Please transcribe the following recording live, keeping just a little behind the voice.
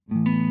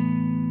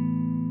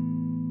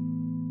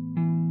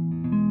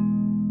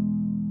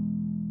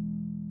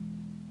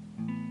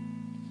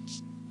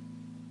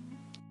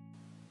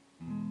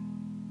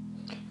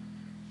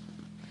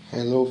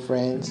Hello,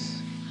 friends,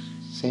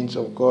 saints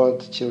of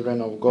God,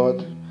 children of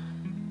God.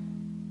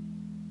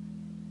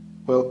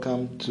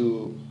 Welcome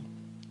to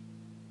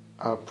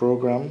our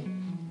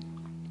program,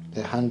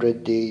 the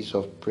 100 Days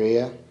of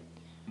Prayer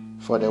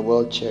for the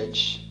World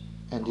Church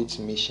and its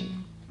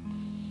mission.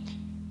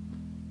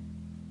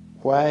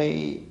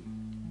 Why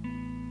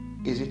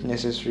is it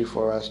necessary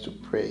for us to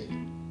pray?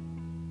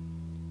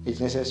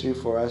 It's necessary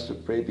for us to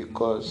pray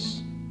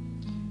because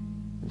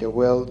the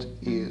world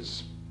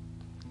is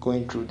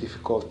going through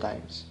difficult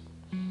times.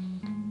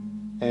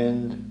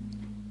 And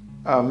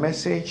our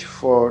message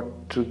for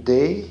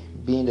today,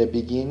 being the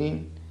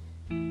beginning,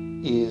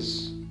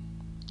 is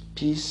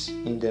peace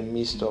in the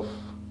midst of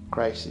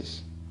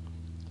crisis.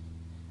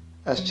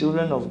 As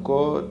children of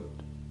God,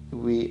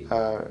 we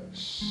are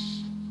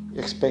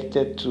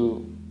expected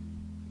to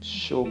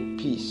show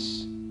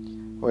peace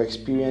or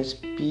experience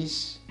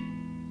peace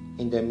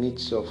in the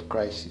midst of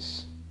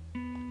crisis.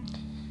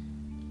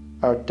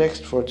 Our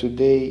text for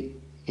today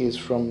is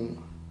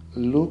from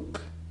Luke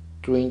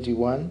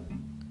 21,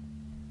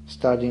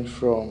 starting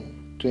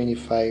from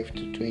 25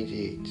 to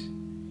 28.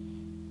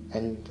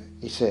 And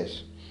it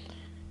says,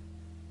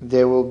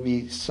 "There will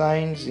be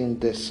signs in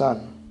the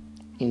sun,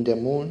 in the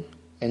moon,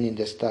 and in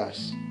the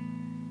stars,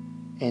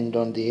 and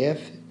on the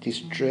earth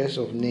distress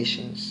of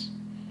nations,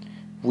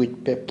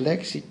 with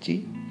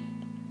perplexity,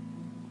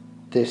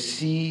 the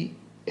sea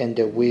and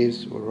the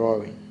waves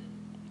roaring,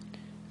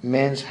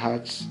 men's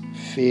heart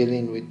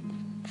failing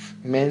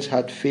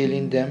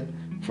them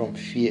from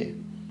fear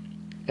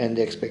and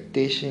the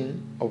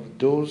expectation of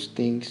those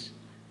things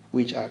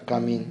which are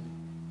coming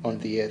on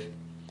the earth.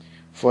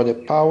 For the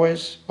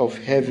powers of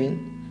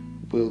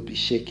heaven will be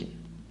shaken.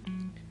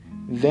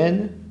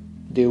 Then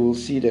they will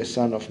see the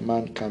Son of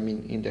Man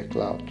coming in the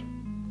cloud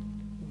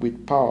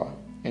with power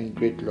and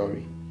great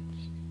glory.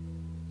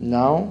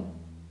 Now,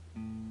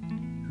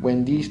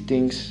 when these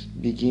things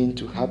begin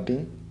to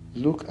happen,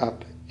 look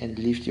up and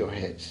lift your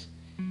heads,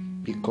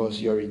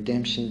 because your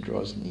redemption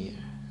draws near."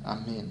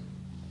 Amen.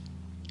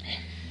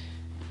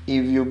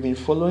 If you've been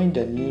following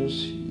the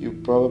news, you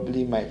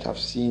probably might have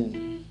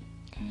seen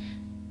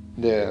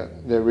the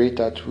rate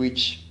at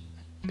which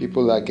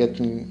people are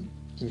getting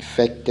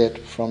infected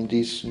from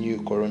this new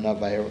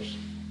coronavirus.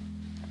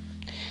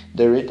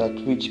 The rate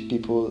at which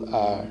people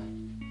are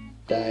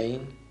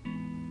dying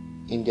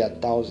in their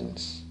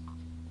thousands.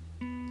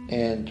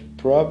 And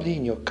probably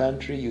in your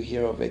country you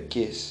hear of a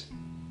case.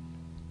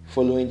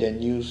 Following the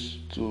news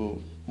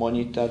to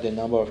monitor the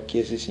number of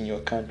cases in your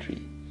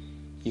country,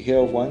 you hear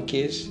of one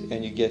case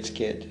and you get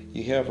scared.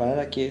 You hear of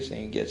another case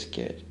and you get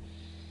scared.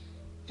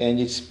 And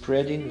it's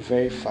spreading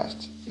very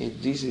fast.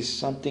 This is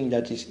something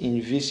that is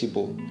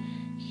invisible.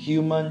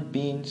 Human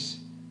beings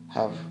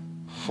have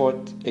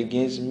fought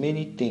against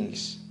many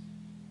things,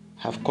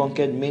 have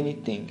conquered many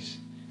things,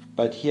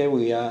 but here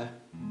we are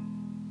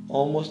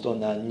almost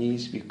on our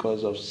knees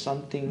because of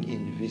something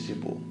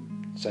invisible,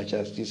 such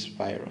as this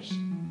virus.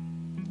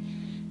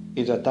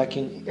 It's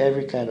attacking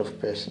every kind of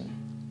person.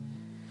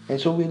 And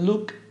so we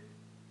look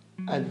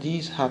at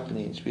these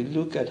happenings. We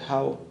look at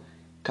how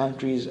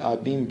countries are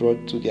being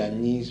brought to their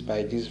knees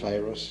by this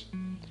virus,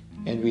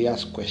 and we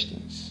ask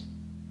questions.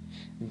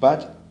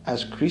 But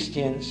as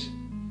Christians,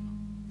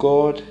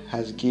 God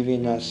has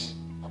given us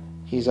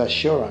His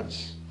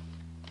assurance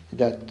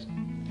that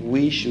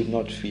we should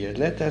not fear.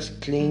 Let us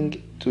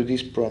cling to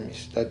this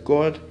promise that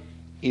God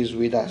is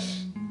with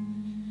us.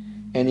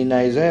 And in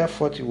Isaiah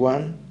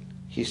 41,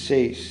 He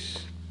says,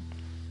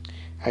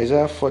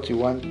 Isaiah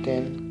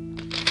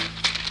 41:10,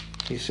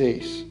 He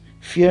says,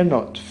 "Fear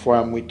not, for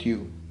I am with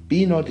you.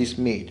 Be not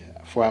dismayed,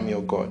 for I am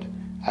your God.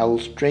 I will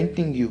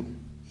strengthen you.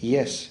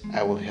 Yes,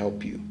 I will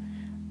help you.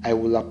 I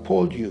will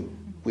uphold you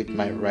with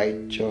my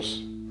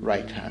righteous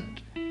right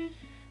hand."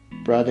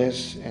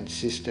 Brothers and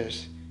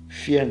sisters,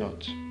 fear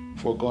not,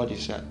 for God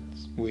is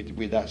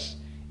with us,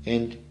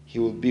 and He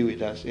will be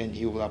with us, and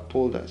He will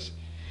uphold us.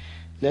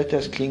 Let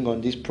us cling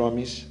on this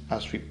promise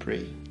as we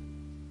pray.